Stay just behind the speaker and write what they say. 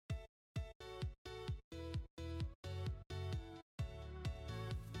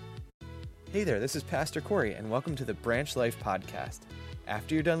Hey there, this is Pastor Corey, and welcome to the Branch Life Podcast.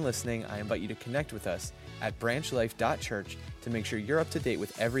 After you're done listening, I invite you to connect with us at branchlife.church to make sure you're up to date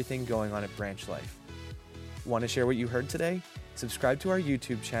with everything going on at Branch Life. Want to share what you heard today? Subscribe to our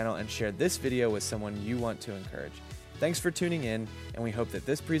YouTube channel and share this video with someone you want to encourage. Thanks for tuning in, and we hope that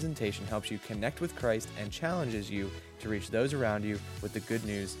this presentation helps you connect with Christ and challenges you to reach those around you with the good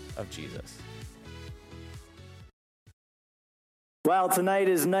news of Jesus. Well, tonight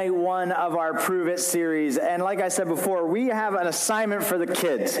is night one of our Prove It series, and like I said before, we have an assignment for the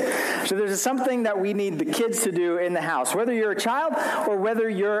kids. So there's something that we need the kids to do in the house, whether you're a child or whether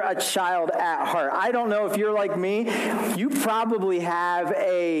you're a child at heart. I don't know if you're like me, you probably have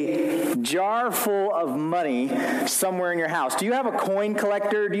a jar full of money somewhere in your house. Do you have a coin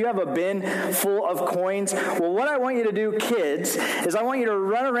collector? Do you have a bin full of coins? Well, what I want you to do, kids, is I want you to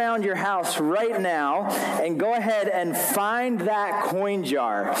run around your house right now and go ahead and find that coin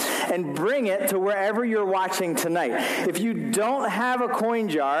jar and bring it to wherever you're watching tonight. If you don't have a coin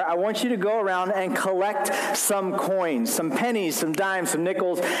jar, I want you to go around and collect some coins, some pennies, some dimes, some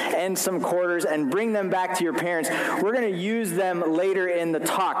nickels, and some quarters, and bring them back to your parents. We're going to use them later in the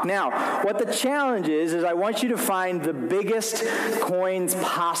talk. Now, what the challenge is I want you to find the biggest coins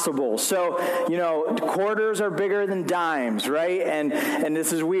possible. So, quarters are bigger than dimes, right? And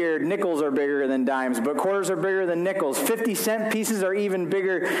this is weird. Nickels are bigger than dimes, but quarters are bigger than nickels. 50-cent pieces are even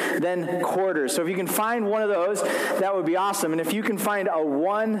bigger than quarters. So if you can find one of those, that would be awesome. And if you can find a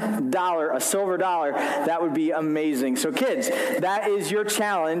 $1, a silver dollar, that would be amazing. So kids, that is your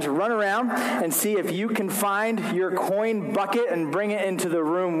challenge. Run around and see if you can find your coin bucket and bring it into the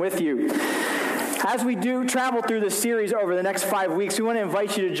room with you. As we do travel through this series over the next 5 weeks, we want to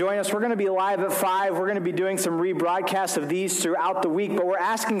invite you to join us. We're going to be live at 5. We're going to be doing some rebroadcasts of these throughout the week, but we're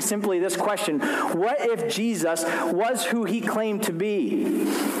asking simply this question: what if Jesus was who he claimed to be?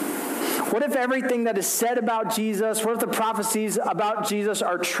 What if everything that is said about Jesus, what if the prophecies about Jesus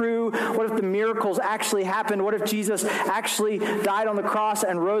are true? What if the miracles actually happened? What if Jesus actually died on the cross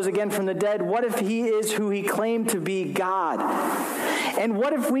and rose again from the dead? What if he is who he claimed to be, God? And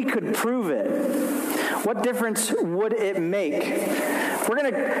what if we could prove it? What difference would it make? We're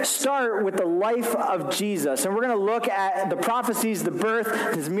going to start with the life of Jesus, and we're going to look at the prophecies, the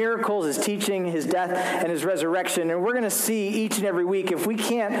birth, his miracles, his teaching, his death, and his resurrection. And we're going to see each and every week if we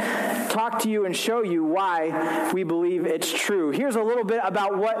can't talk to you and show you why we believe it's true. Here's a little bit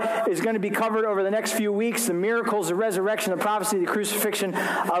about what is going to be covered over the next few weeks: the miracles, the resurrection, the prophecy, the crucifixion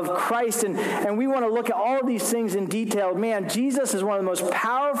of Christ. And we want to look at all of these things in detail. Man, Jesus is one of the most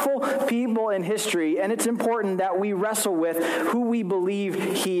powerful people in history, and it's important that we wrestle with who we believe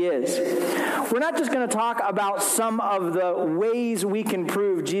he is. We're not just going to talk about some of the ways we can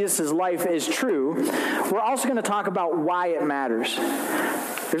prove Jesus' life is true. We're also going to talk about why it matters.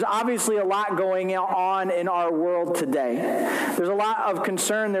 There's obviously a lot going on in our world today. There's a lot of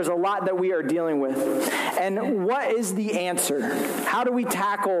concern. There's a lot that we are dealing with. And what is the answer? How do we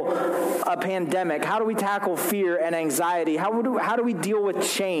tackle a pandemic? How do we tackle fear and anxiety? How do we deal with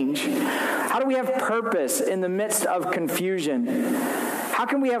change? How do we have purpose in the midst of confusion? How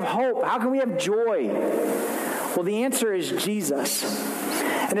can we have hope? How can we have joy? Well, the answer is Jesus.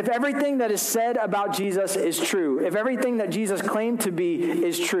 And if everything that is said about Jesus is true, if everything that Jesus claimed to be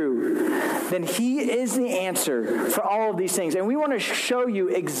is true, then he is the answer for all of these things. And we want to show you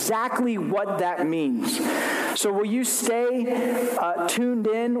exactly what that means. So will you stay tuned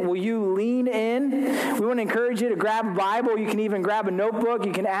in? Will you lean in? We want to encourage you to grab a Bible. You can even grab a notebook.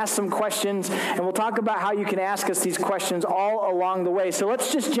 You can ask some questions. And we'll talk about how you can ask us these questions all along the way. So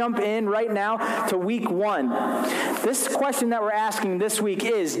let's just jump in right now to week 1. This question that we're asking this week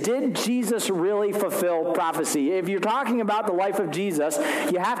is, did Jesus really fulfill prophecy? If you're talking about the life of Jesus,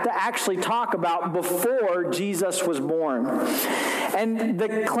 you have to actually talk about before Jesus was born. And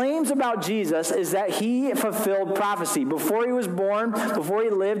the claims about Jesus is that he fulfilled prophecy. Before he was born, before he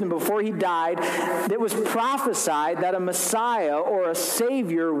lived, and before he died, it was prophesied that a Messiah or a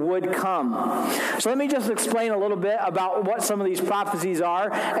Savior would come. So let me just explain a little bit about what some of these prophecies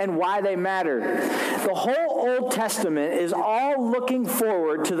are and why they matter. The whole Old Testament is all looking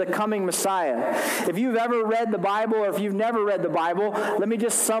forward to the coming Messiah. If you've ever read the Bible or if you've never read the Bible, let me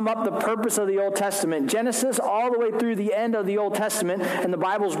just sum up the purpose of the Old Testament. Genesis all the way through the end of the Old Testament Testament, and the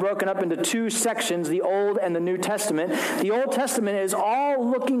Bible's broken up into two sections, the Old and the New Testament. The Old Testament is all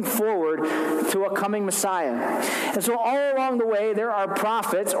looking forward to a coming Messiah. And so all along the way, there are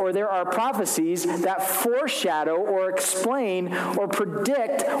prophets or there are prophecies that foreshadow or explain or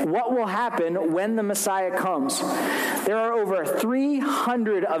predict what will happen when the Messiah comes. There are over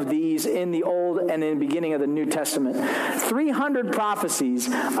 300 of these in the Old and in the beginning of the New Testament. 300 prophecies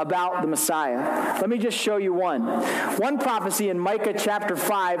about the Messiah. Let me just show you one. One prophecy in Micah chapter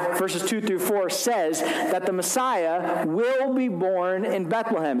 5, verses 2 through 4 says that the Messiah will be born in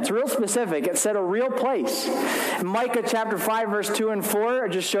Bethlehem. It's real specific. It said a real place. In Micah chapter 5, verse 2 and 4, I'll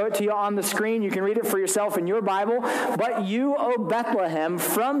just show it to you on the screen. You can read it for yourself in your Bible. But you, O Bethlehem,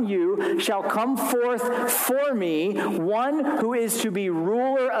 from you shall come forth for me one who is to be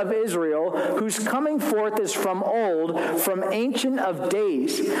ruler of Israel, whose coming forth is from old, from ancient of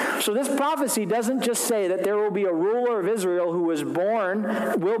days. So this prophecy doesn't just say that there will be a ruler of Israel who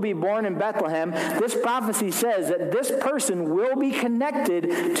will be born in Bethlehem. This prophecy says that this person will be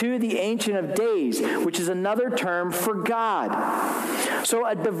connected to the Ancient of Days, which is another term for God. So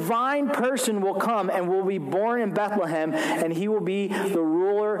a divine person will come and will be born in Bethlehem, and he will be the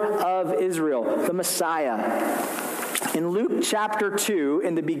ruler of Israel, the Messiah. In Luke chapter 2,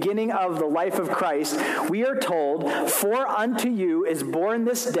 in the beginning of the life of Christ, we are told, "For unto you is born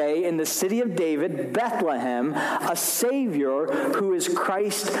this day in the city of David, Bethlehem, a Savior who is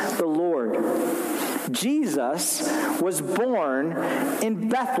Christ the Lord." Jesus was born in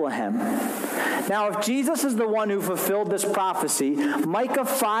Bethlehem. Now, if Jesus is the one who fulfilled this prophecy, Micah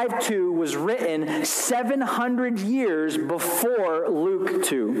 5:2 was written 700 years before Luke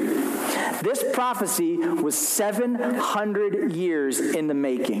 2. This prophecy was 700 years in the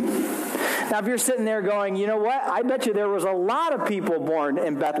making. Now, if you're sitting there going, you know what? I bet you there was a lot of people born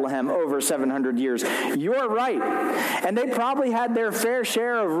in Bethlehem over 700 years. You're right. And they probably had their fair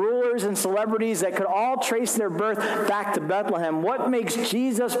share of rulers and celebrities that could all trace their birth back to Bethlehem. What makes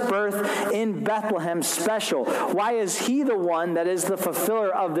Jesus' birth in Bethlehem special? Why is he the one that is the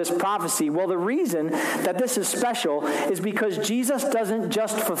fulfiller of this prophecy? Well, the reason that this is special is because Jesus doesn't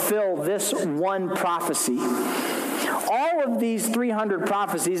just fulfill this one prophecy. All of these 300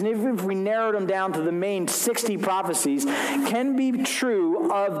 prophecies, and even if we narrowed them down to the main 60 prophecies, can be true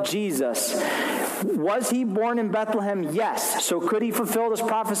of Jesus. Was he born in Bethlehem? Yes. So could he fulfill this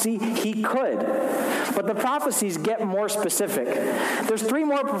prophecy? He could. But the prophecies get more specific. There's 3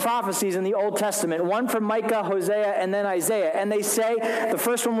 more prophecies in the Old Testament, one from Micah, Hosea, and then Isaiah. And they say, the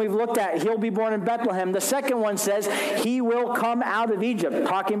first one we've looked at, he'll be born in Bethlehem. The second one says, he will come out of Egypt,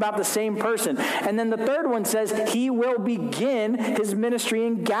 talking about the same person. And then the third one says, he will begin his ministry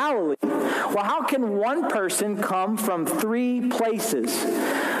in Galilee. Well, how can one person come from 3 places?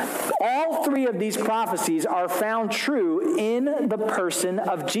 All 3 of these prophecies are found true in the person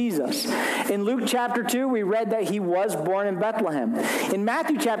of Jesus. In Luke chapter 2, we read that he was born in Bethlehem. In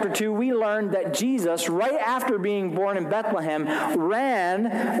Matthew chapter 2, we learned that Jesus, right after being born in Bethlehem,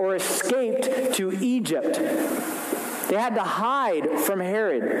 ran or escaped to Egypt. They had to hide from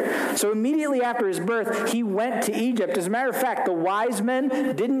Herod. So immediately after his birth, he went to Egypt. As a matter of fact, the wise men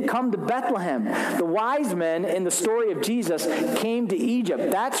didn't come to Bethlehem. The wise men in the story of Jesus came to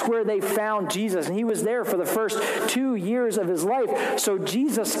Egypt. That's where they found Jesus, and he was there for the first 2 years of his life. So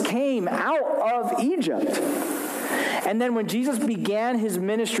Jesus came out of Egypt. And then when Jesus began his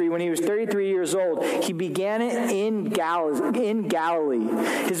ministry when he was 33 years old, he began it in Galilee.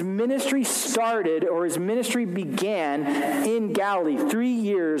 His ministry started, or his ministry began in Galilee 3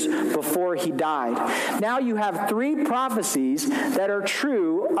 years before he died. Now you have 3 prophecies that are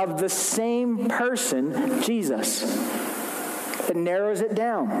true of the same person, Jesus. It narrows it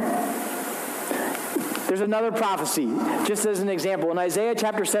down. There's another prophecy, just as an example. In Isaiah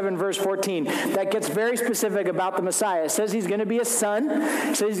chapter 7, verse 14, that gets very specific about the Messiah. It says he's going to be a son,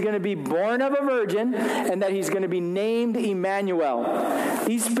 it says he's going to be born of a virgin, and that he's going to be named Emmanuel.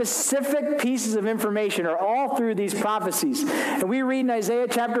 These specific pieces of information are all through these prophecies. And we read in Isaiah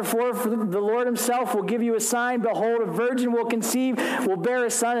chapter 4, "For the Lord himself will give you a sign. Behold, a virgin will conceive, will bear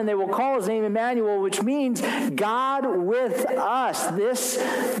a son, and they will call his name Emmanuel," which means God with us. This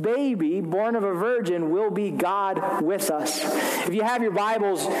baby, born of a virgin, will be God with us. If you have your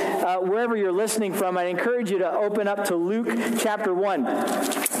Bibles, wherever you're listening from, I encourage you to open up to Luke chapter 1.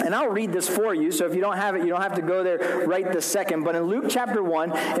 And I'll read this for you, so if you don't have it, you don't have to go there right this second. But in Luke chapter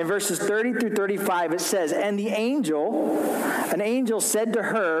 1, in verses 30 through 35, it says, "And an angel said to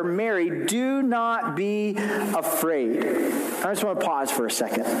her, Mary, do not be afraid." I just want to pause for a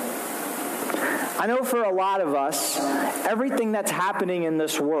second. I know for a lot of us, everything that's happening in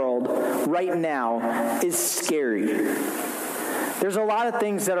this world right now is scary. there's a lot of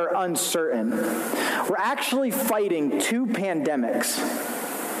things that are uncertain. We're actually fighting two pandemics.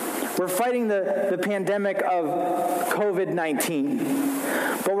 We're fighting the pandemic of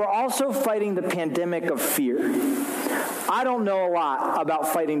COVID-19, but we're also fighting the pandemic of fear. I don't know a lot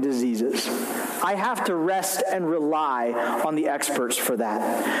about fighting diseases. I have to rest and rely on the experts for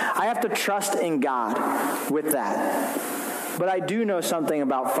that. I have to trust in God with that. But I do know something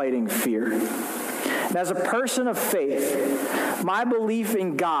about fighting fear. And as a person of faith, my belief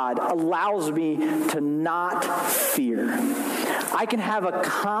in God allows me to not fear. I can have a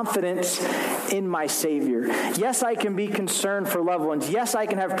confidence in my Savior. Yes, I can be concerned for loved ones. Yes, I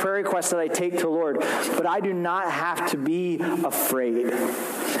can have prayer requests that I take to the Lord, but I do not have to be afraid.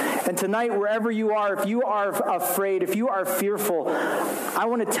 And tonight, wherever you are, if you are afraid, if you are fearful, I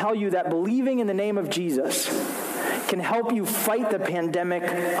want to tell you that believing in the name of Jesus can help you fight the pandemic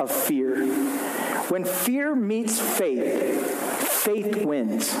of fear. When fear meets faith, faith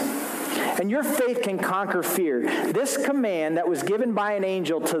wins. And your faith can conquer fear. This command that was given by an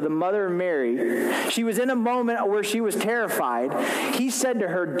angel to the mother of Mary, she was in a moment where she was terrified. He said to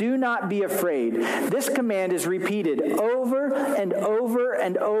her, "Do not be afraid." This command is repeated over and over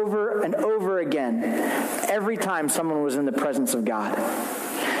and over and over again every time someone was in the presence of God.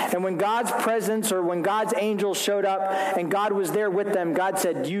 And when God's presence or when God's angels showed up and God was there with them, God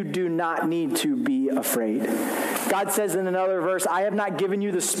said, "You do not need to be afraid." God says in another verse, "I have not given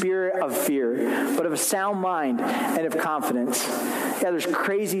you the spirit of fear, but of a sound mind and of confidence." Yeah, there's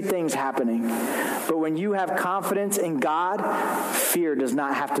crazy things happening. But when you have confidence in God, fear does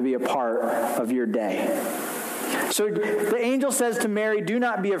not have to be a part of your day. So the angel says to Mary, "Do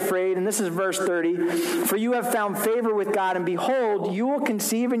not be afraid." And this is verse 30. "For you have found favor with God, and behold, you will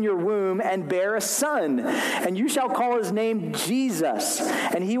conceive in your womb and bear a son. And you shall call his name Jesus.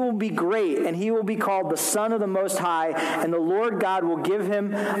 And he will be great, and he will be called the Son of the Most High. And the Lord God will give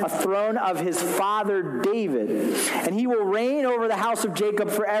him a throne of his father David. And he will reign over the house of Jacob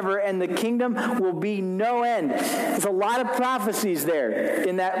forever, and the kingdom will be no end." There's a lot of prophecies there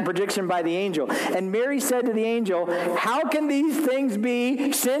in that prediction by the angel. "And Mary said to the angel, 'How can these things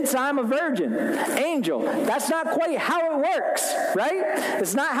be since I'm a virgin?'" Angel, that's not quite how it works, right?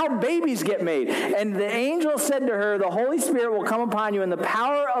 It's not how babies get made. "And the angel said to her, 'The Holy Spirit will come upon you, and the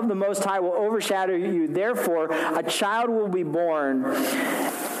power of the Most High will overshadow you. Therefore, a child will be born.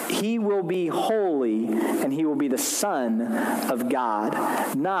 He will be holy, and he will be the Son of God,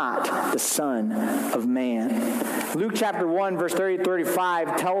 not the Son of man." Luke chapter 1, verse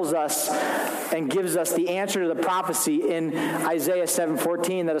 30-35 tells us and gives us the answer to the prophecy in Isaiah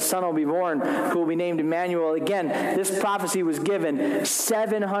 7:14 that a son will be born who will be named Emmanuel. Again, this prophecy was given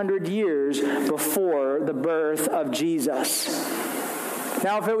 700 years before the birth of Jesus.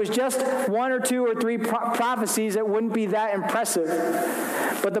 Now, if it was just one or two or three prophecies, it wouldn't be that impressive.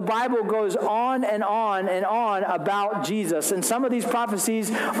 But the Bible goes on and on and on about Jesus. And some of these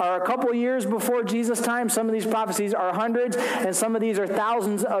prophecies are a couple years before Jesus' time. Some of these prophecies are hundreds, and some of these are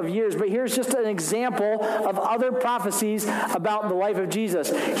thousands of years. But here's just an example of other prophecies about the life of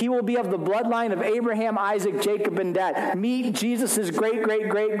Jesus. He will be of the bloodline of Abraham, Isaac, Jacob, and Dad. Meet Jesus'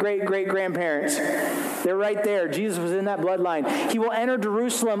 great-great-great-great-great-grandparents. They're right there. Jesus was in that bloodline. He will enter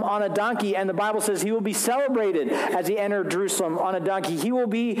Jerusalem on a donkey, and the Bible says he will be celebrated as he entered Jerusalem on a donkey. He will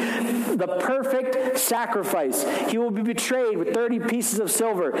be the perfect sacrifice. He will be betrayed with 30 pieces of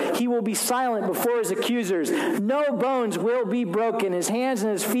silver. He will be silent before his accusers. No bones will be broken. His hands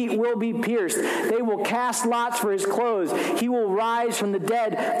and his feet will be pierced. They will cast lots for his clothes. He will rise from the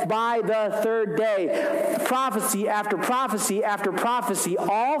dead by the third day. Prophecy after prophecy after prophecy,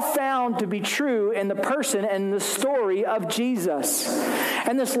 all found to be true in the person and the story of Jesus.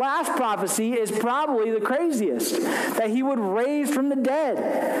 And this last prophecy is probably the craziest, that he would raise from the dead.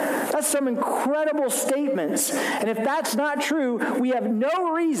 That's some incredible statements. And if that's not true, we have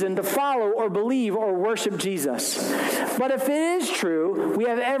no reason to follow or believe or worship Jesus. But if it is true, we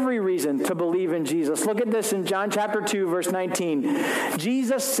have every reason to believe in Jesus. Look at this in John chapter 2, verse 19.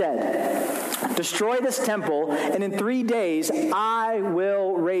 Jesus said, "Destroy this temple, and in 3 days I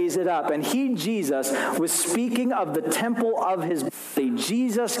will raise it up." And he, Jesus, was speaking of the temple of his body.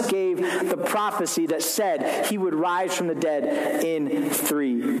 Jesus gave the prophecy that said he would rise from the dead in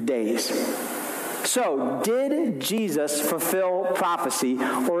 3 days. So, did Jesus fulfill prophecy,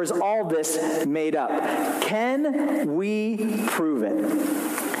 or is all this made up? Can we prove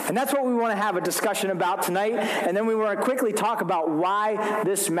it? And that's what we want to have a discussion about tonight. And then we want to quickly talk about why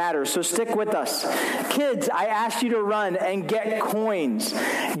this matters. So stick with us. Kids, I asked you to run and get coins.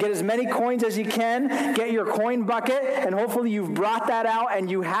 Get as many coins as you can. Get your coin bucket. And hopefully you've brought that out and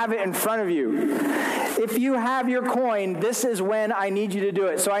you have it in front of you. if you have your coin, this is when I need you to do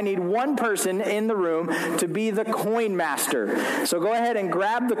it. So I need one person in the room to be the coin master. So go ahead and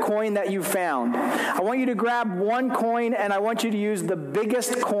grab the coin that you found. I want you to grab one coin, and I want you to use the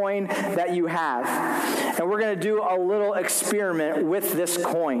biggest coin that you have. And we're going to do a little experiment with this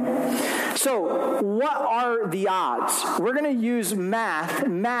coin. So what are the odds? We're going to use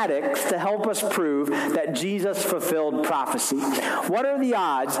mathematics to help us prove that Jesus fulfilled prophecy. What are the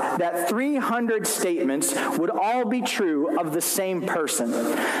odds that 300 statements would all be true of the same person?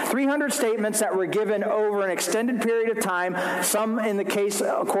 300 statements that were given over an extended period of time, some in the case,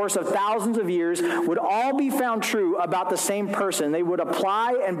 of course, of thousands of years, would all be found true about the same person. They would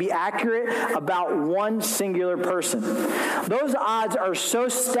apply and be accurate about one singular person. Those odds are so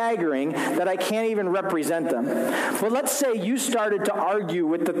staggering that I can't even represent them. But let's say you started to argue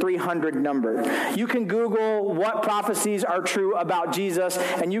with the 300 number. You can Google what prophecies are true about Jesus,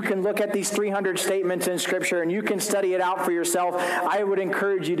 and you can look at these 300 statements in Scripture, and you can study it out for yourself. I would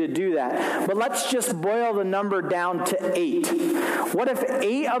encourage you to do that. But let's just boil the number down to 8. What if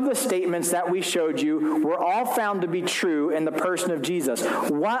 8 of the statements that we showed you were all found to be true in the person of Jesus?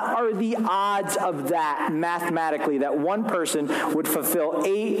 What are the odds of that mathematically, that one person would fulfill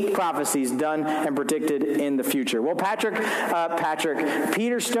 8 prophecies done and predicted in the future? Well,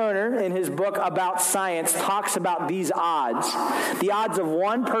 Peter Stoner, in his book About Science, talks about these odds. The odds of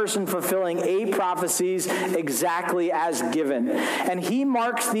one person fulfilling 8 prophecies exactly as given. And he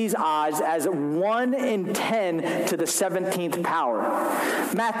marks these odds as 1 in 10 to the 17th power.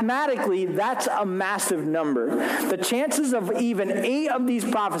 Mathematically, that's a massive number. The chances of even 8 of these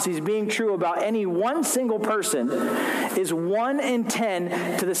prophecies being true about any one single person is 1 in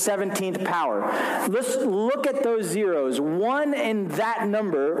 10 to the 17th power. Let's look at those zeros. 1 in that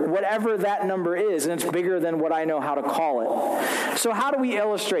number, whatever that number is, and it's bigger than what I know how to call it. So how do we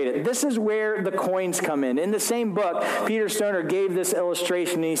illustrate it? This is where the coins come in. In the same book, Peter Stoner gave this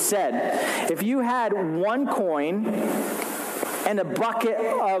illustration. He said, if you had one coin and a bucket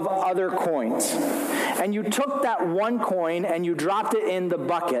of other coins, and you took that one coin and you dropped it in the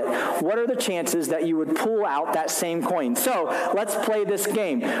bucket, what are the chances that you would pull out that same coin? So let's play this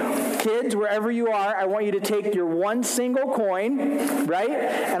game. Kids, wherever you are, I want you to take your one single coin, right?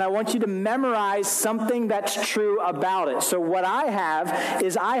 And I want you to memorize something that's true about it. So what I have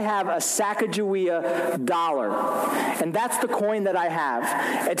is I have a Sacagawea dollar. And that's the coin that I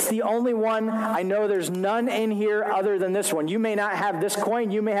have. It's the only one. I know there's none in here other than this one. You may not have this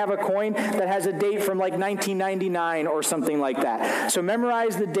coin. You may have a coin that has a date from like 1999 or something like that. So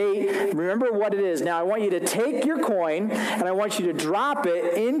memorize the date. Remember what it is. Now I want you to take your coin and I want you to drop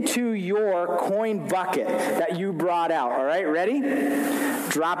it into your coin bucket that you brought out. All right, ready?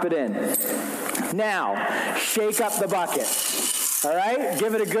 Drop it in. Now, shake up the bucket. All right,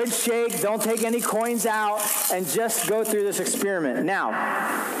 give it a good shake. Don't take any coins out and just go through this experiment. Now,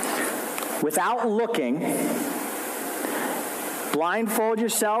 without looking, blindfold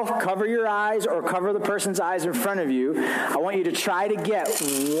yourself, cover your eyes, or cover the person's eyes in front of you. I want you to try to get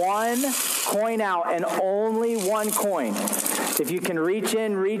one coin out, and only one coin. If you can reach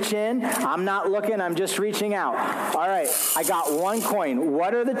in. I'm not looking, I'm just reaching out. All right, I got one coin.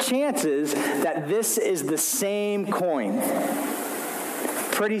 What are the chances that this is the same coin?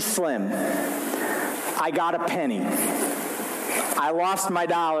 Pretty slim. I got a penny. I lost my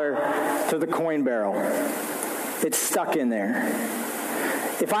dollar to the coin barrel. It's stuck in there.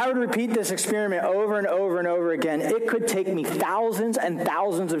 If I would repeat this experiment over and over and over again, it could take me thousands and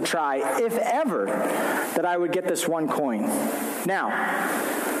thousands of tries, if ever, that I would get this one coin. Now,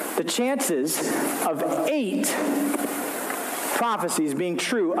 the chances of 8 prophecies being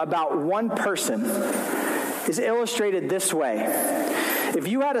true about one person is illustrated this way. If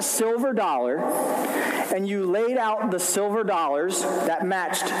you had a silver dollar and you laid out the silver dollars that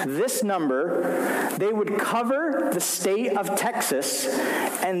matched this number, they would cover the state of Texas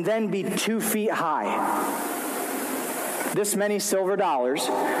and then be 2 feet high. This many silver dollars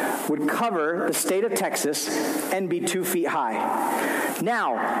would cover the state of Texas and be 2 feet high.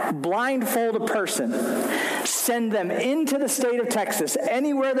 Now, blindfold a person. Send them into the state of Texas,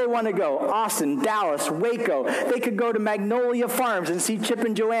 anywhere they want to go. Austin, Dallas, Waco. They could go to Magnolia Farms and see Chip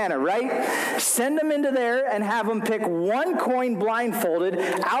and Joanna, right? Send them into there and have them pick one coin blindfolded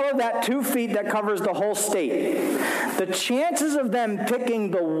out of that 2 feet that covers the whole state. The chances of them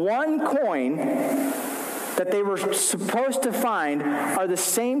picking the one coin that they were supposed to find are the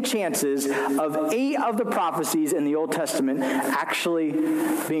same chances of 8 of the prophecies in the Old Testament actually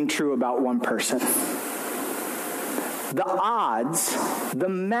being true about one person. The odds, the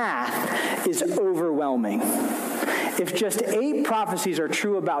math is overwhelming. If just 8 prophecies are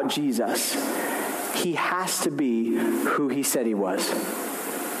true about Jesus, he has to be who he said he was.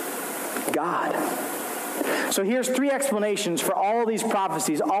 God. So here's 3 explanations for all of these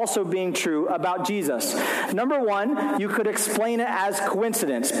prophecies also being true about Jesus. Number 1, you could explain it as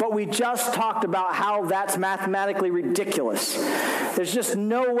coincidence, but we just talked about how that's mathematically ridiculous. There's just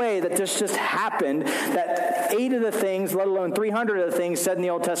no way that this just happened, that 8 of the things, let alone 300 of the things said in the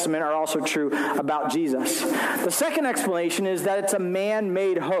Old Testament are also true about Jesus. The second explanation is that it's a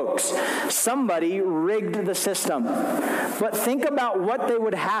man-made hoax. Somebody rigged the system. But think about what they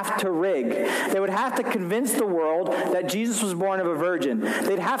would have to rig. They would have to convince the world that Jesus was born of a virgin.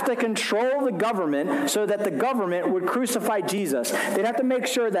 They'd have to control the government so that the government would crucify Jesus. They'd have to make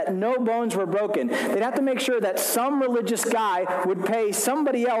sure that no bones were broken. They'd have to make sure that some religious guy would pay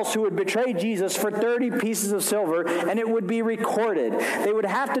somebody else who would betray Jesus for 30 pieces of silver, and it would be recorded. They would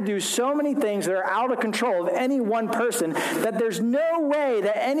have to do so many things that are out of control of any one person that there's no way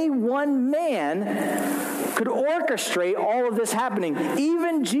that any one man could orchestrate all of this happening.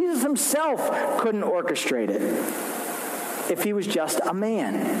 Even Jesus himself couldn't orchestrate it if he was just a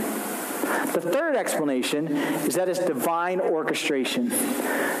man. The third explanation is that it's divine orchestration.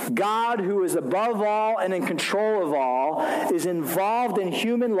 God, who is above all and in control of all, is involved in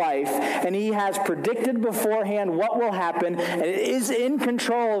human life, and he has predicted beforehand what will happen, and is in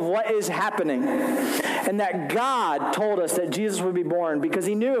control of what is happening. And that God told us that Jesus would be born because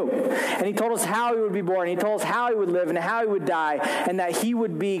he knew. And he told us how he would be born. He told us how he would live and how he would die, and that he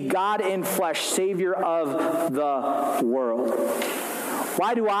would be God in flesh, Savior of the world.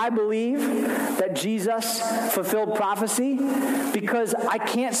 Why do I believe that Jesus fulfilled prophecy? Because I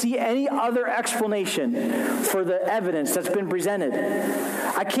can't see any other explanation for the evidence that's been presented.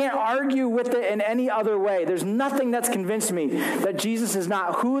 I can't argue with it in any other way. There's nothing that's convinced me that Jesus is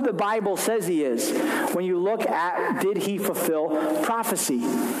not who the Bible says he is when you look at, did he fulfill prophecy?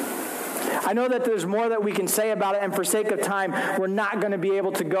 I know that there's more that we can say about it, and for sake of time, we're not going to be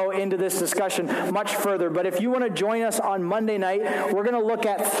able to go into this discussion much further. But if you want to join us on Monday night, we're going to look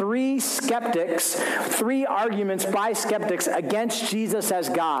at 3 arguments by skeptics against Jesus as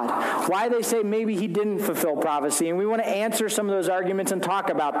God. Why they say maybe he didn't fulfill prophecy, and we want to answer some of those arguments and talk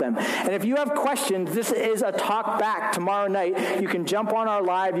about them. And if you have questions, this is a talk back tomorrow night. You can jump on our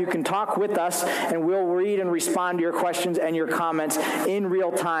live, you can talk with us, and we'll read and respond to your questions and your comments in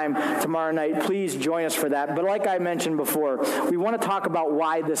real time tomorrow night. Please join us for that. But like I mentioned before, we want to talk about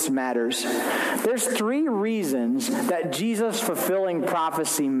why this matters. There's 3 reasons that Jesus fulfilling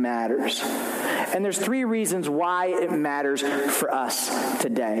prophecy matters. And there's 3 reasons why it matters for us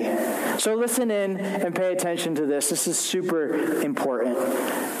today. So listen in and pay attention to this. This is super important.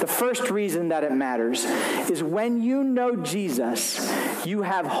 The first reason that it matters is when you know Jesus, you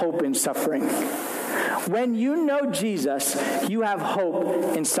have hope in suffering. When you know Jesus, you have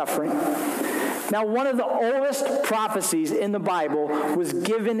hope in suffering. Now, one of the oldest prophecies in the Bible was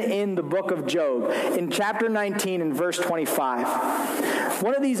given in the book of Job, in chapter 19 and verse 25.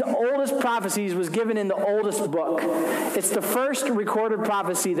 One of these oldest prophecies was given in the oldest book. It's the first recorded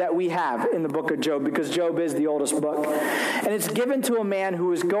prophecy that we have in the book of Job, because Job is the oldest book. And it's given to a man who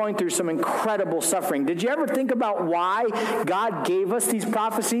was going through some incredible suffering. Did you ever think about why God gave us these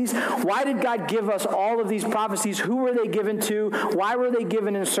prophecies? Why did God give us all of these prophecies? Who were they given to? Why were they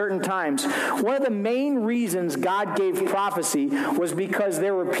given in certain times? One of the main reasons God gave prophecy was because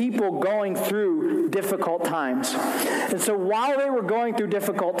there were people going through difficult times. And so while they were going through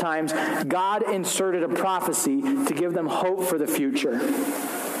difficult times, God inserted a prophecy to give them hope for the future.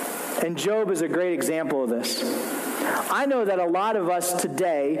 And Job is a great example of this. I know that a lot of us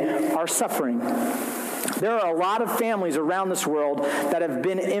today are suffering. There are a lot of families around this world that have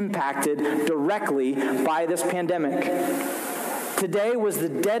been impacted directly by this pandemic. Today was the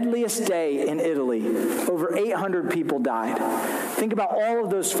deadliest day in Italy. Over 800 people died. Think about all of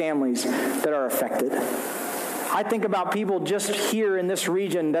those families that are affected. I think about people just here in this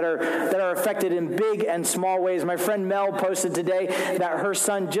region that are affected in big and small ways. My friend Mel posted today that her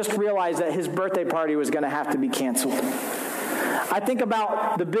son just realized that his birthday party was going to have to be canceled. I think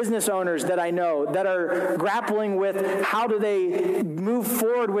about the business owners that I know that are grappling with how do they move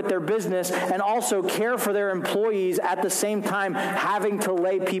forward with their business and also care for their employees at the same time having to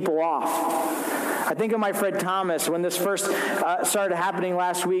lay people off. I think of my friend Thomas when this first started happening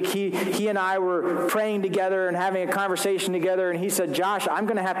last week. He and I were praying together and having a conversation together, and he said, "Josh, I'm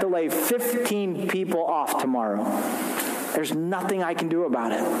going to have to lay 15 people off tomorrow. There's nothing I can do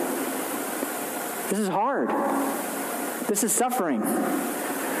about it. This is hard. This is suffering."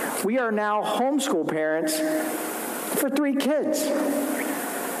 We are now homeschool parents for 3 kids.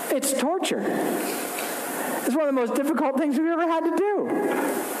 It's torture. It's one of the most difficult things we've ever had to do.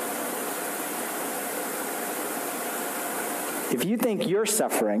 If you think you're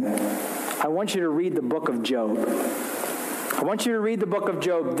suffering, I want you to read the book of Job. I want you to read the book of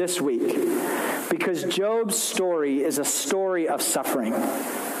Job this week, because Job's story is a story of suffering.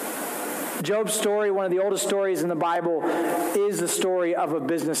 Job's story, one of the oldest stories in the Bible, is the story of a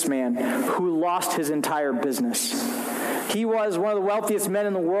businessman who lost his entire business. He was one of the wealthiest men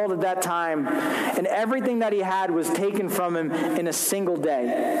in the world at that time, and everything that he had was taken from him in a single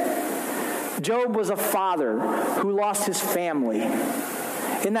day. Job was a father who lost his family.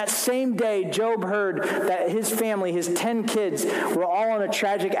 In that same day, Job heard that his family, his 10 kids, were all in a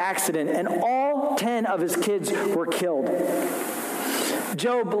tragic accident, and all 10 of his kids were killed.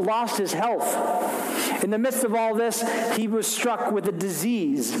 Job lost his health. In the midst of all this, he was struck with a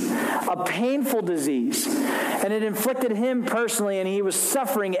disease, a painful disease, and it inflicted him personally, and he was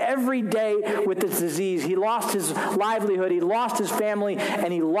suffering every day with this disease. He lost his livelihood, he lost his family,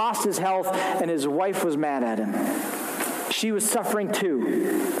 and he lost his health, and his wife was mad at him. She was suffering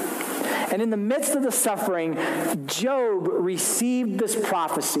too. And in the midst of the suffering, Job received this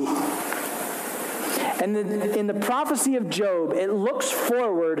prophecy. And in the prophecy of Job, it looks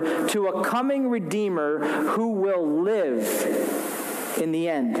forward to a coming Redeemer who will live in the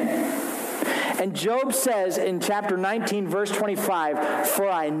end. And Job says in chapter 19, verse 25, "For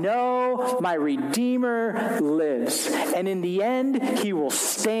I know my Redeemer lives, and in the end he will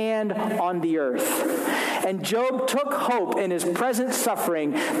stand on the earth." And Job took hope in his present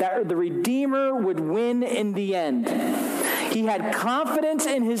suffering that the Redeemer would win in the end. He had confidence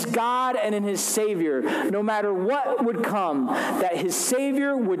in his God and in his Savior, no matter what would come, that his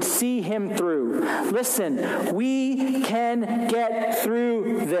Savior would see him through. Listen, we can get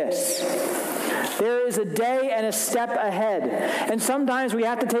through this. There is a day and a step ahead. And sometimes we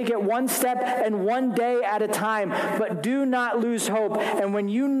have to take it one step and one day at a time. But do not lose hope. And when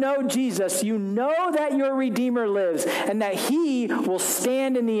you know Jesus, you know that your Redeemer lives and that he will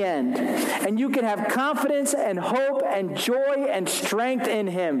stand in the end. And you can have confidence and hope and joy and strength in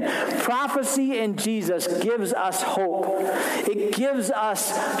him. Prophecy in Jesus gives us hope. It gives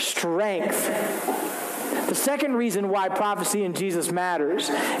us strength. The second reason why prophecy in Jesus matters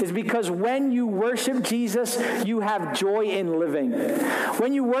is because when you worship Jesus, you have joy in living.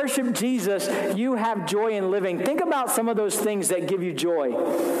 When you worship Jesus, you have joy in living. Think about some of those things that give you joy.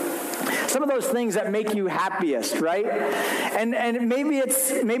 Some of those things that make you happiest, right? And maybe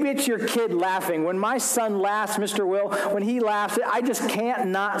it's your kid laughing. When my son laughs, Mr. Will, when he laughs, I just can't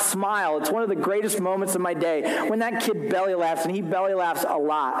not smile. It's one of the greatest moments of my day. When that kid belly laughs, and he belly laughs a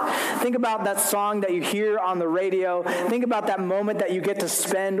lot. Think about that song that you hear on the radio. Think about that moment that you get to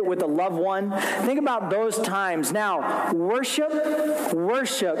spend with a loved one. Think about those times. Now, worship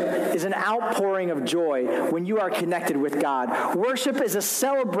is an outpouring of joy when you are connected with God. Worship is a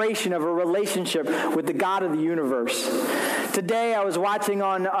celebration of a relationship with the God of the universe. Today, I was watching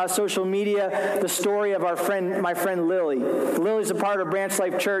on social media the story of my friend Lily. Lily's a part of Branch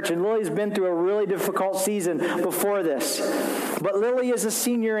Life Church, and Lily's been through a really difficult season before this. But Lily is a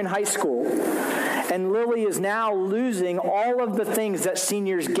senior in high school, and Lily is now losing all of the things that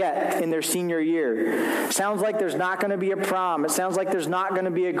seniors get in their senior year. Sounds like there's not going to be a prom. It sounds like there's not going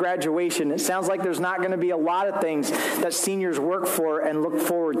to be a graduation. It sounds like there's not going to be a lot of things that seniors work for and look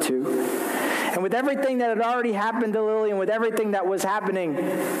forward to. And with everything that had already happened to Lily and with everything that was happening,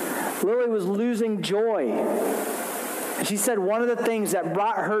 Lily was losing joy. And she said one of the things that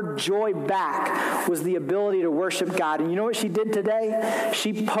brought her joy back was the ability to worship God. And you know what she did today?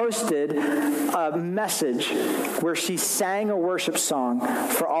 She posted a message where she sang a worship song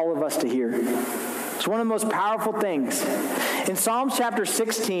for all of us to hear. It's one of the most powerful things. In Psalms chapter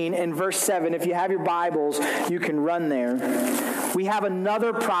 16 and verse 7, if you have your Bibles, you can run there. We have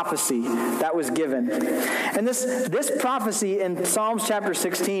another prophecy that was given. And this prophecy in Psalms chapter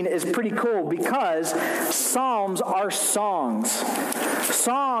 16 is pretty cool because Psalms are songs.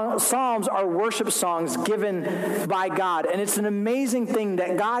 Psalms are worship songs given by God. And it's an amazing thing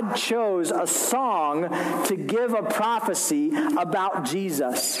that God chose a song to give a prophecy about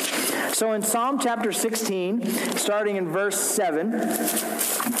Jesus. So in Psalm chapter 16, starting in verse 7,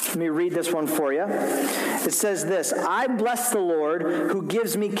 let me read this one for you. It says this: "I bless the Lord who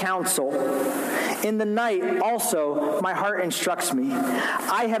gives me counsel. In the night also my heart instructs me.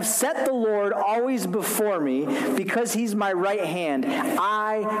 I have set the Lord always before me. Because he's my right hand,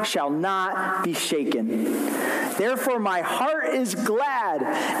 I shall not be shaken. Therefore my heart is glad,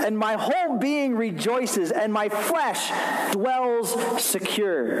 and my whole being rejoices, and my flesh dwells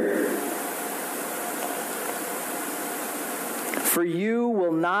secure. For you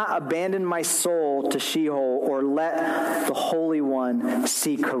will not abandon my soul to Sheol, or let the Holy One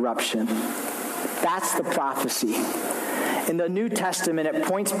see corruption." That's the prophecy. In the New Testament, it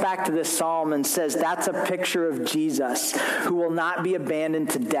points back to this psalm and says that's a picture of Jesus, who will not be abandoned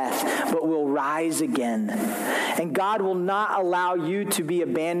to death, but will rise again. And God will not allow you to be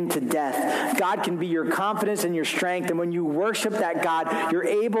abandoned to death. God can be your confidence and your strength. And when you worship that God, you're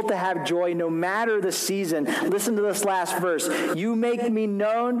able to have joy no matter the season. Listen to this last verse. You make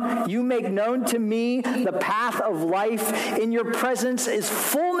known to me the path of life. In your presence is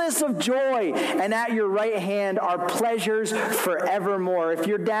fullness of joy, and at your right hand are pleasures forevermore. If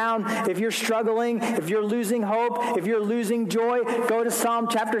you're down, if you're struggling, if you're losing hope, if you're losing joy, go to Psalm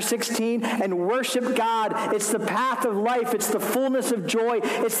chapter 16 and worship God. It's the path of life. It's the fullness of joy.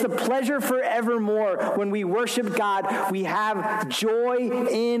 It's the pleasure forevermore. When we worship God, we have joy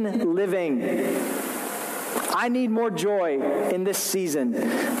in living. I need more joy in this season.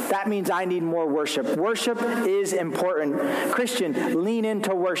 That means I need more worship. Worship is important. Christian, lean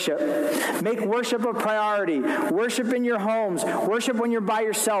into worship. Make worship a priority. Worship in your homes. Worship when you're by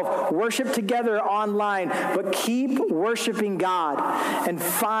yourself. Worship together online. But keep worshiping God and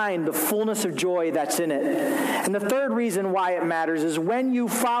find the fullness of joy that's in it. And the third reason why it matters is when you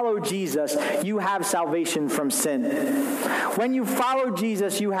follow Jesus, you have salvation from sin. When you follow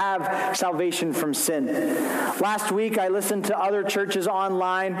Jesus, you have salvation from sin. Last week, I listened to other churches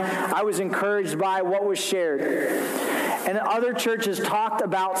online. I was encouraged by what was shared. And other churches talked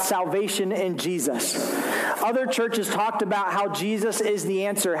about salvation in Jesus. Other churches talked about how Jesus is the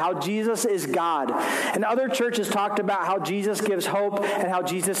answer, how Jesus is God. And other churches talked about how Jesus gives hope and how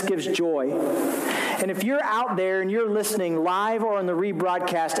Jesus gives joy. And if you're out there and you're listening live or on the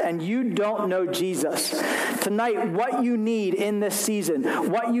rebroadcast and you don't know Jesus, tonight, what you need in this season,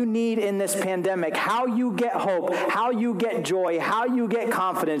 what you need in this pandemic, how you get hope, how you get joy, how you get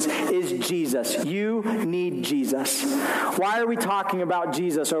confidence is Jesus. You need Jesus. Why are we talking about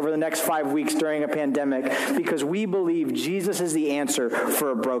Jesus over the next 5 weeks during a pandemic? Because we believe Jesus is the answer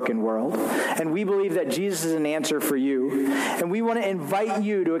for a broken world. And we believe that Jesus is an answer for you. And we want to invite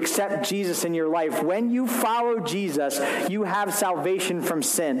you to accept Jesus in your life. When you follow Jesus, you have salvation from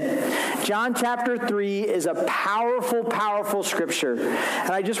sin. John chapter 3 is a powerful, powerful scripture.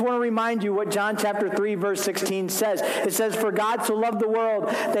 And I just want to remind you what John chapter 3 verse 16 says. It says, "For God so loved the world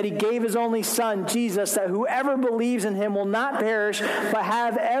that he gave his only son, Jesus, that whoever believes in him will not perish, but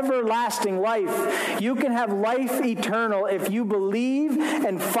have everlasting life." You can have life eternal if you believe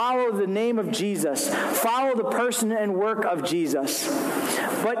and follow the name of Jesus. Follow the person and work of Jesus.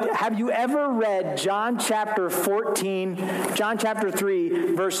 But have you ever read John chapter 3,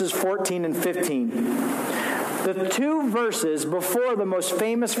 verses 14 and 15? The two verses before the most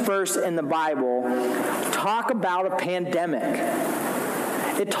famous verse in the Bible talk about a pandemic.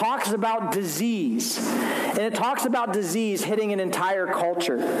 It talks about disease, and it talks about disease hitting an entire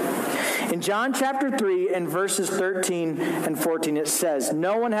culture. In John chapter 3 and verses 13 and 14, it says,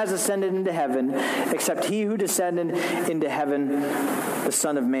 "No one has ascended into heaven except he who descended into heaven, the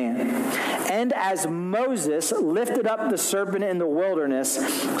Son of Man. And as Moses lifted up the serpent in the wilderness,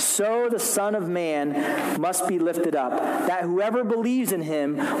 so the Son of Man must be lifted up, that whoever believes in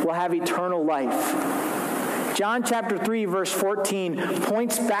him will have eternal life." John chapter 3 verse 14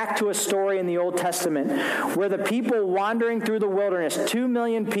 points back to a story in the Old Testament where the people wandering through the wilderness, 2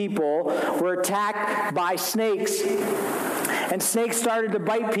 million people, were attacked by snakes. And snakes started to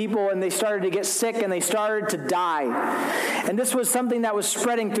bite people, and they started to get sick, and they started to die. And this was something that was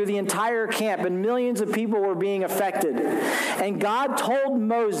spreading through the entire camp, and millions of people were being affected. And God told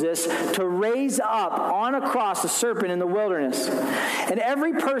Moses to raise up on a cross a serpent in the wilderness. And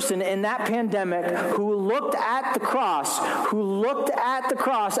every person in that pandemic who looked at the cross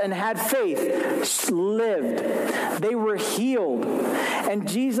and had faith lived. They were healed. And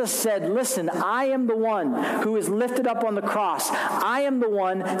Jesus said, "Listen, I am the one who is lifted up on the cross. I am the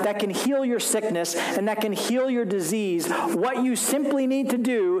one that can heal your sickness and that can heal your disease. What you simply need to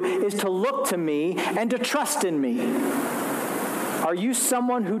do is to look to me and to trust in me." Are you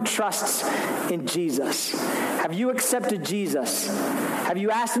someone who trusts in Jesus? Have you accepted Jesus? Have you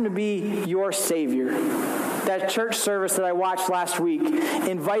asked him to be your Savior? That church service that I watched last week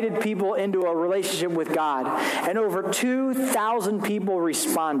invited people into a relationship with God, and over 2,000 people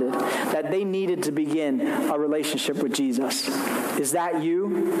responded that they needed to begin a relationship with Jesus. Is that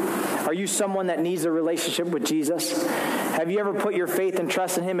you? Are you someone that needs a relationship with Jesus? Have you ever put your faith and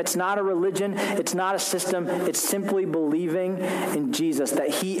trust in him? It's not a religion. It's not a system. It's simply believing in Jesus, that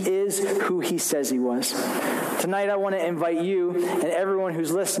he is who he says he was. Tonight, I want to invite you and everyone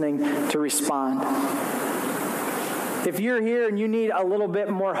who's listening to respond. If you're here and you need a little bit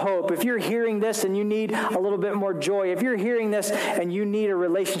more hope, if you're hearing this and you need a little bit more joy, if you're hearing this and you need a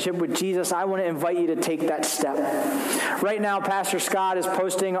relationship with Jesus, I want to invite you to take that step. Right now, Pastor Scott is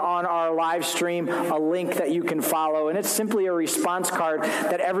posting on our live stream a link that you can follow, and it's simply a response card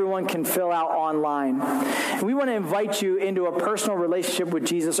that everyone can fill out online. And we want to invite you into a personal relationship with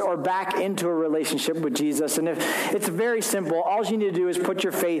Jesus or back into a relationship with Jesus. And it's very simple. All you need to do is put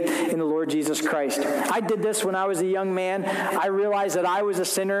your faith in the Lord Jesus Christ. I did this when I was a young man. I realized that I was a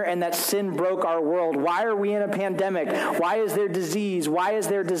sinner and that sin broke our world. Why are we in a pandemic? Why is there disease? Why is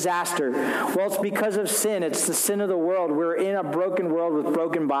there disaster? Well, it's because of sin. It's the sin of the world. We're in a broken world with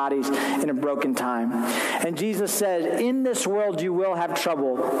broken bodies in a broken time. And Jesus said, in this world you will have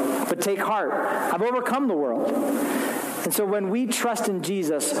trouble, but take heart. I've overcome the world. And so when we trust in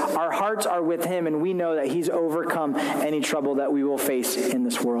Jesus, our hearts are with him, and we know that he's overcome any trouble that we will face in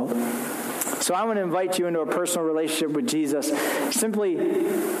this world. So I want to invite you into a personal relationship with Jesus. Simply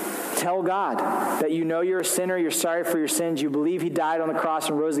tell God that you know you're a sinner, you're sorry for your sins, you believe he died on the cross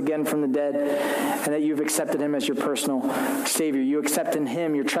and rose again from the dead, and that you've accepted him as your personal Savior. You accept in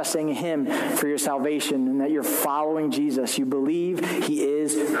him, you're trusting in him for your salvation, and that you're following Jesus. You believe he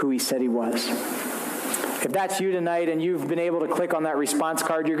is who he said he was. If that's you tonight and you've been able to click on that response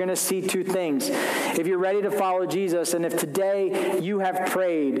card, you're going to see two things. If you're ready to follow Jesus, and if today you have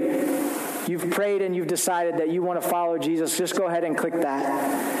prayed, and you've decided that you want to follow Jesus, just go ahead and click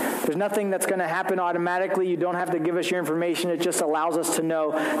that. There's nothing that's going to happen automatically. You don't have to give us your information. It just allows us to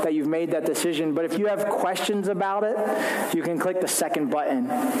know that you've made that decision. But if you have questions about it, you can click the second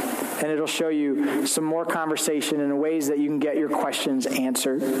button, and it'll show you some more conversation and ways that you can get your questions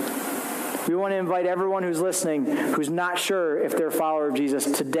answered. We want to invite everyone who's listening, who's not sure if they're a follower of Jesus,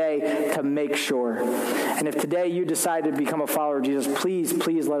 today to make sure. And if today you decide to become a follower of Jesus, please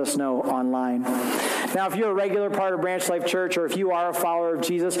let us know online. Now, if you're a regular part of Branch Life Church, or if you are a follower of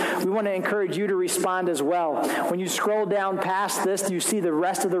Jesus, we want to encourage you to respond as well. When you scroll down past this, you see the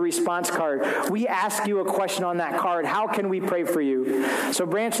rest of the response card. We ask you a question on that card. How can we pray for you? So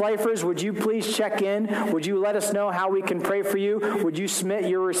Branch Lifers, would you please check in? Would you let us know how we can pray for you? Would you submit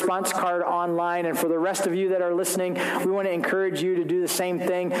your response card online? And for the rest of you that are listening, we want to encourage you to do the same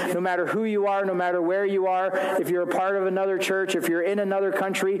thing. No matter who you are, no matter where you are, if you're a part of another church, if you're in another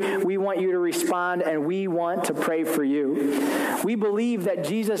country, we want you to respond, and we want to pray for you. We believe that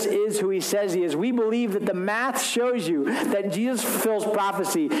Jesus is who he says he is. We believe that the math shows you that Jesus fulfills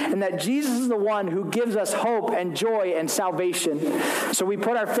prophecy, and that Jesus is the one who gives us hope and joy and salvation. So we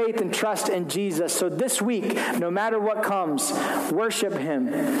put our faith and trust in Jesus. So this week, no matter what comes, worship him.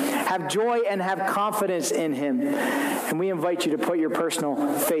 Have joy and have confidence in him. And we invite you to put your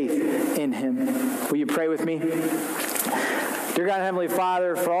personal faith in him. Will you pray with me? Dear God and Heavenly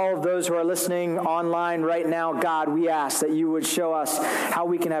Father, for all of those who are listening online right now, God, we ask that you would show us how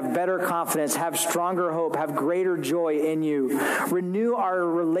we can have better confidence, have stronger hope, have greater joy in you. Renew our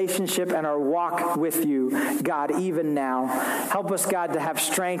relationship and our walk with you, God, even now. Help us, God, to have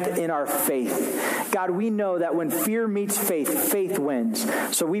strength in our faith. God, we know that when fear meets faith, faith wins.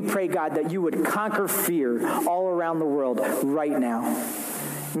 So we pray, God, that you would conquer fear all around the world right now.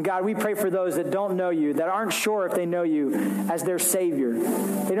 And God, we pray for those that don't know you, that aren't sure if they know you as their Savior.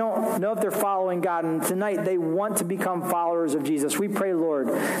 They don't know if they're following God, and tonight they want to become followers of Jesus. We pray, Lord,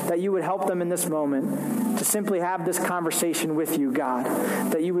 that you would help them in this moment to simply have this conversation with you, God,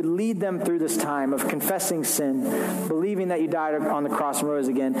 that you would lead them through this time of confessing sin, believing that you died on the cross and rose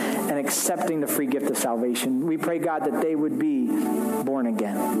again, and accepting the free gift of salvation. We pray, God, that they would be born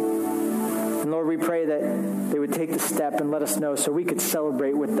again. And Lord, we pray that they would take the step and let us know so we could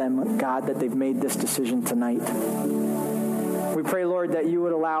celebrate with them, God, that they've made this decision tonight. We pray, Lord, that you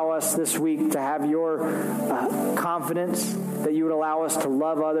would allow us this week to have your confidence, that you would allow us to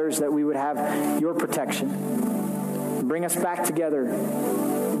love others, that we would have your protection. Bring us back together.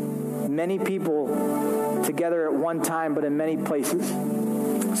 Many people together at one time, but in many places,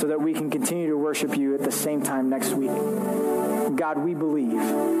 so that we can continue to worship you at the same time next week. God, we believe.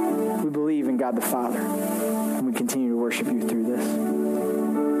 We believe in God the Father, and we continue to worship you through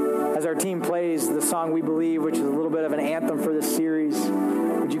this. As our team plays the song We Believe, which is a little bit of an anthem for this series,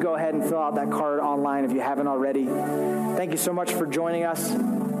 would you go ahead and fill out that card online if you haven't already? Thank you so much for joining us.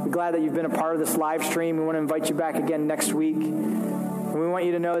 We're glad that you've been a part of this live stream. We want to invite you back again next week. And we want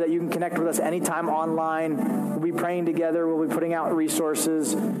you to know that you can connect with us anytime online. We'll be praying together. We'll be putting out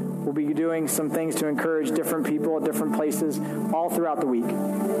resources. We'll be doing some things to encourage different people at different places all throughout the week.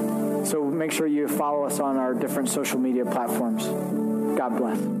 So make sure you follow us on our different social media platforms. God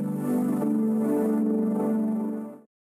bless.